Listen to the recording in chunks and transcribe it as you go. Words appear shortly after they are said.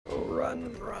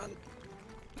Run, run.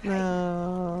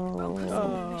 No.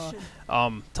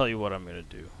 Tell you what I'm gonna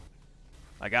do.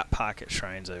 I got pocket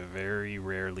shrines. I very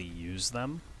rarely use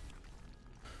them.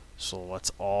 So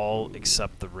let's all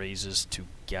accept the raises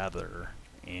together,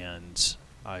 and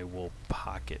I will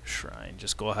pocket shrine.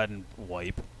 Just go ahead and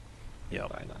wipe.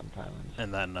 Yep.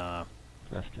 And then,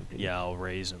 yeah, I'll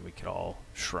raise, and we could all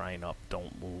shrine up.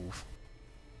 Don't move.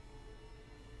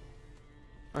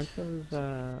 Aren't those,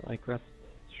 like, rest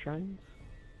shrines?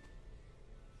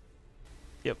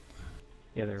 Yep.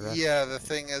 Yeah, they're rest. Yeah, the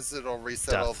thing is, it'll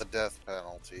reset all the death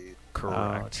penalty.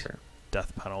 Correct. Oh,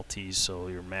 death penalties, so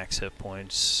your max hit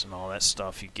points and all that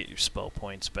stuff, you get your spell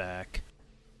points back.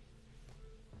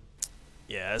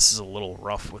 Yeah, this is a little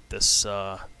rough with this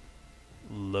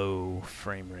low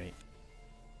frame rate.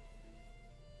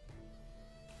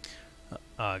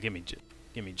 Give me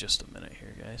just a minute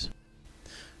here, guys.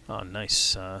 Oh,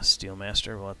 nice, Steel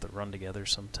Master. We'll have to run together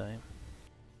sometime.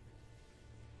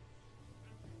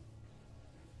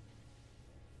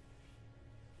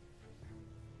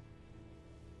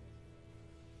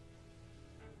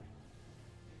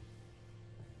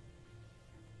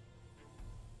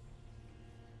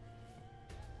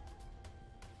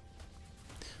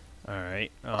 All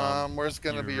right. Where's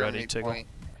gonna be your meet point?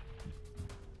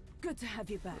 Good to have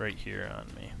you back. Right here on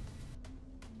me.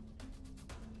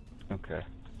 Okay.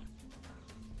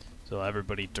 So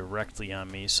everybody directly on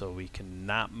me, so we can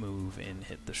not move and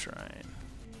hit the shrine.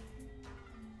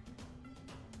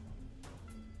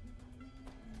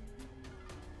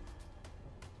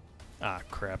 Ah,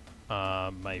 crap.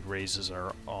 My raises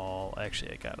are all...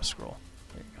 Actually, I gotta scroll.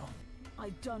 There you go.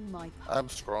 I've done my part. I'm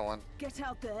scrolling. Get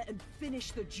out there and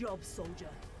finish the job, soldier.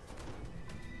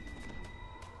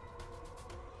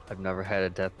 I've never had a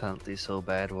death penalty so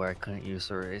bad where I couldn't use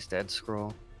the raised dead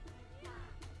scroll.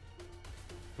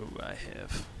 Ooh, I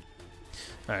have.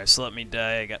 Alright, so let me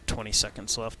die. I got 20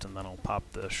 seconds left, and then I'll pop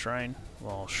the shrine.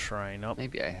 I'll shrine up.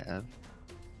 Maybe I have.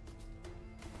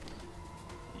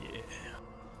 Yeah.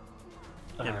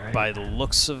 And by the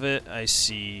looks of it, I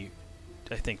see...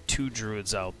 I think 2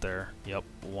 druids out there. Yep,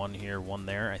 1 here, 1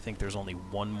 there. I think there's only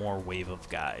 1 more wave of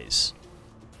guys.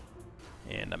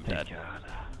 And I'm dead. God.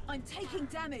 I'm taking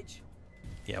damage.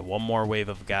 Yeah, 1 more wave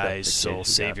of guys, so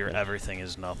save your everything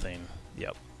is nothing.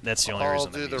 Yep. That's the only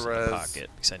reason I'm using the pocket,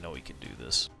 because I know we can do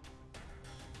this.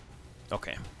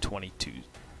 Okay, 23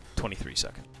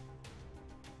 seconds.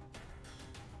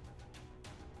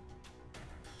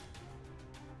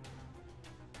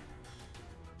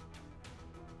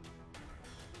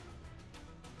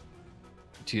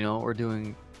 Do you know what we're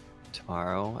doing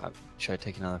tomorrow? Should I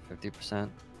take another 50%?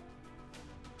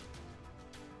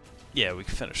 Yeah, we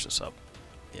can finish this up.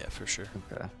 Yeah, for sure.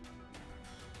 Okay.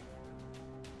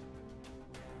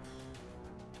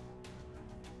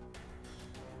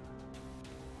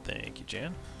 Thank you,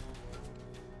 Jan.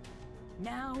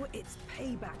 Now it's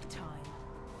payback time.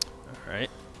 Alright,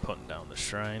 putting down the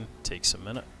shrine. Takes a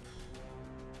minute.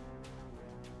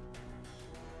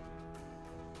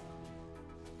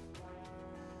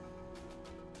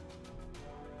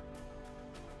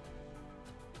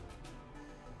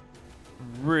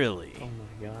 Really? Oh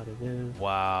my god, it is.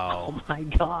 Wow. Oh my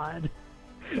god.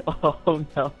 Oh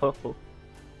no.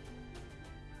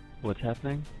 What's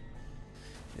happening?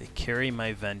 They carry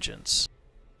my vengeance.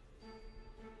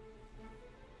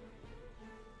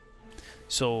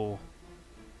 So,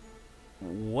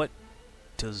 what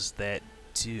does that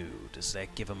do? Does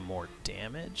that give him more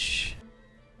damage?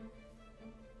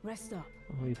 Rest up.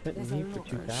 Oh, he's hitting me for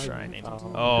 2,000. Shrining.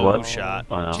 Oh, Oh, what? shot.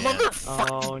 Oh no.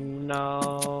 Oh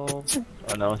no.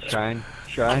 Oh no, shrine.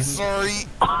 Shrine. I'm sorry.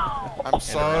 I'm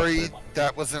sorry.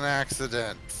 That was an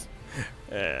accident.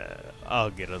 I'll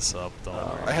get us up, don't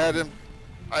worry.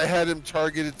 I had him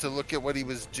targeted to look at what he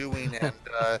was doing, and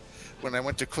when I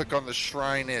went to click on the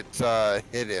shrine, it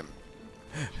hit him.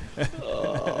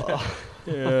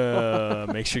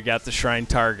 Make sure you got the shrine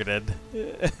targeted.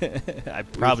 I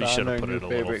probably should have put it a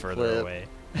little further away.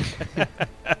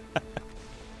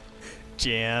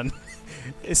 Jan,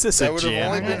 is this a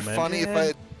Jan moment?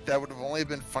 That would have only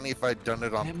been funny if I'd done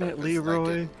it on purpose.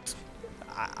 Leroy.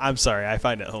 I'm sorry, I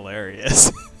find it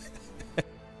hilarious.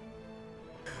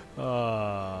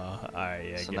 Alright,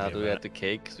 yeah. So now do we have the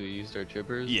cake because we used our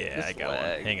trippers? Yeah, I got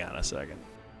one. Hang on a second.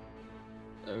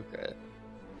 Okay.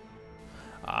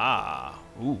 Ah,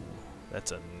 ooh,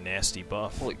 that's a nasty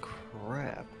buff. Holy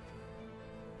crap.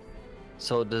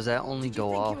 So does that only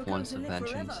go off once the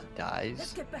vengeance dies?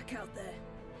 Let's get back out there.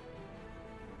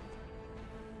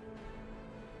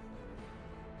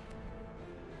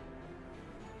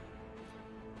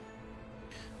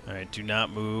 Alright, do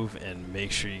not move and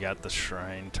make sure you got the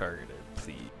shrine targeted,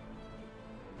 please.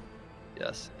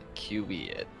 FPS. QB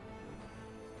it.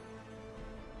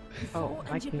 Oh, Fought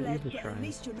I and you can't bled, use the but at shrine.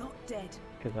 least you're not dead.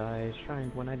 Because I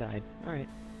shrined when I died. Alright.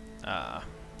 Ah,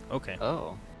 okay.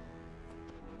 Oh.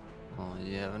 Oh,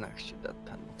 you have an extra death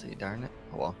penalty, darn it.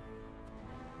 Oh well.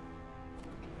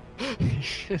 He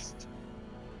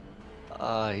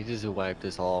just wiped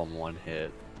us all in one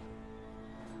hit.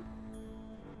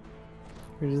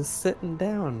 We're just sitting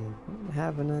down,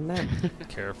 having a nap.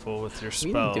 Careful with your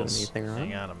We didn't do spells. anything wrong.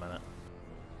 Hang on a minute.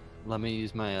 Let me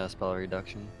use my spell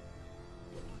reduction.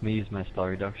 Let me use my spell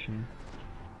reduction.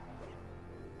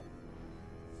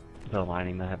 The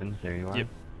aligning the heavens, there you are. Yep.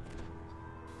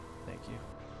 Thank you.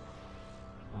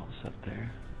 All set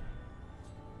there.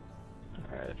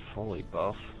 Alright, fully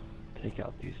buff. Take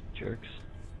out these jerks.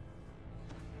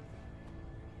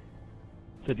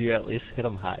 Did you at least hit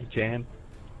them high, Jan?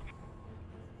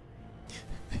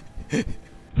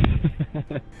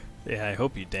 Yeah, I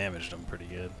hope you damaged them pretty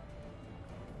good.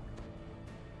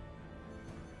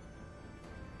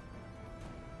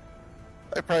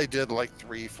 I probably did like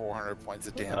 400 points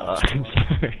of damage. I'm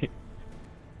sorry.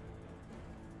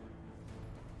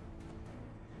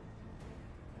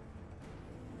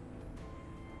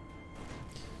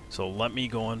 So let me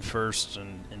go in first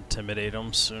and intimidate him.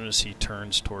 As soon as he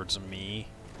turns towards me,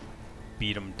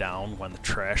 beat him down. When the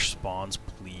trash spawns,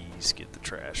 please get the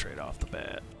trash right off the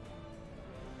bat.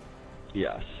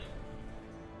 Yes.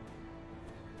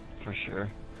 For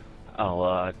sure.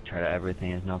 I'll try to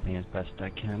everything as nothing as best I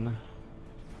can.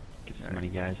 Get as many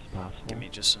guys as possible. Give me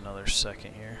just another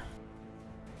second here.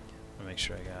 I'll make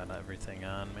sure I got everything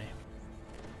on me.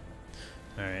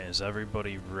 Alright, is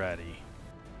everybody ready?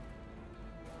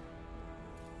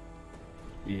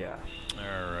 Yes.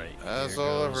 Alright. As here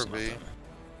I'll goes ever be. nothing.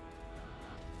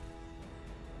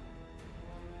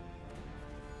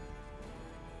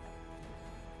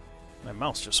 My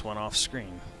mouse just went off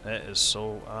screen. That is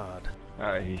so odd.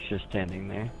 Alright, he's just standing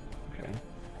there. Okay.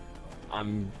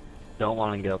 Don't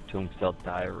want to get up to him because I'll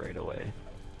die right away.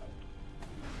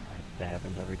 That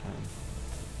happens every time.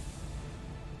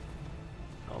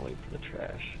 I'll wait for the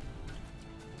trash.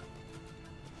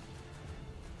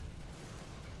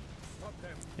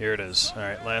 Here it is.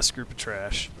 Alright, last group of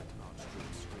trash.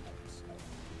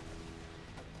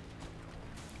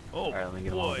 Oh Alright, let me get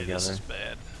them all boy, this together. is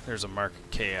bad. There's a Mark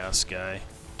of Chaos guy.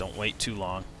 Don't wait too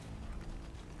long.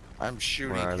 I'm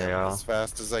shooting Where are him they all? as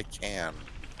fast as I can.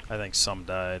 I think some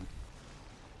died.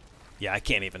 Yeah, I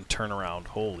can't even turn around.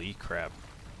 Holy crap.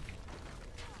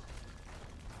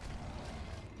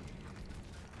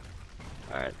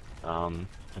 Alright,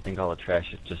 I think all the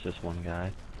trash is just this one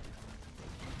guy.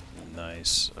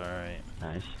 Nice. Alright.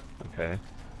 Nice. Okay.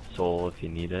 Soul if you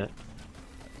need it.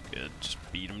 Good. Just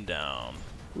beat him down.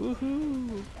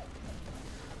 Woohoo!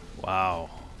 Wow.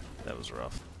 That was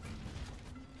rough.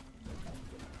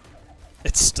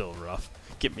 It's still rough.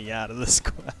 Get me out of this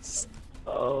quest.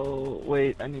 Oh,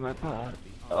 wait, I need my pot.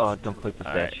 Oh, don't click the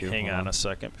Alright, statue. hang Hold on a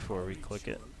second before we click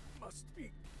it.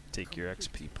 Take your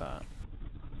XP pot.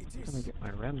 I'm gonna get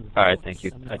my REM. Alright, thank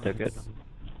you. I took it.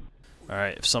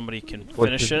 Alright, if somebody can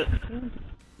Voices. finish it.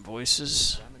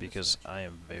 Voices, because I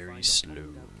am very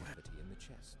slow.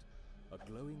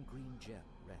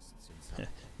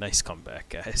 Nice comeback,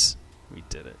 guys. We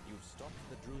did it.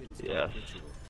 Yes.